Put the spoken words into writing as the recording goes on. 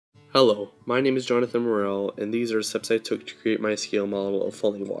Hello, my name is Jonathan Morrell, and these are the steps I took to create my scale model of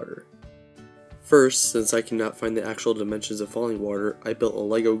falling water. First, since I cannot find the actual dimensions of falling water, I built a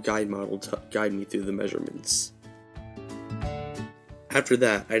Lego guide model to guide me through the measurements. After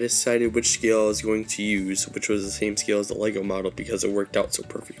that, I decided which scale I was going to use, which was the same scale as the Lego model because it worked out so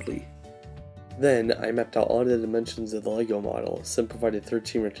perfectly. Then, I mapped out all the dimensions of the Lego model, simplified to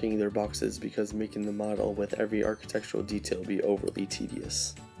 13 rectangular boxes because making the model with every architectural detail would be overly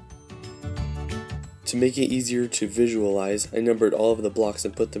tedious. To make it easier to visualize, I numbered all of the blocks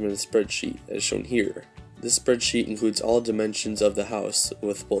and put them in a spreadsheet, as shown here. This spreadsheet includes all dimensions of the house,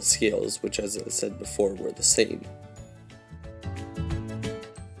 with both scales, which as I said before were the same.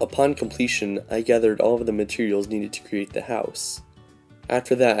 Upon completion, I gathered all of the materials needed to create the house.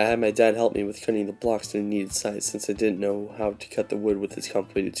 After that, I had my dad help me with cutting the blocks to the needed size since I didn't know how to cut the wood with his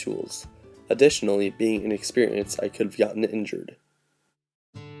complicated tools. Additionally, being inexperienced, I could have gotten injured.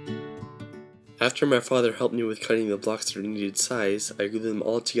 After my father helped me with cutting the blocks to their needed size, I glued them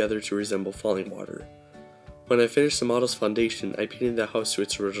all together to resemble falling water. When I finished the model's foundation, I painted the house to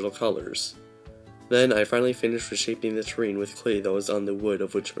its original colors. Then I finally finished reshaping the terrain with clay that was on the wood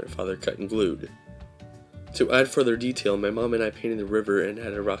of which my father cut and glued. To add further detail, my mom and I painted the river and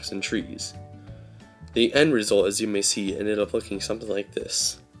added rocks and trees. The end result, as you may see, ended up looking something like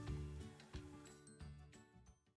this.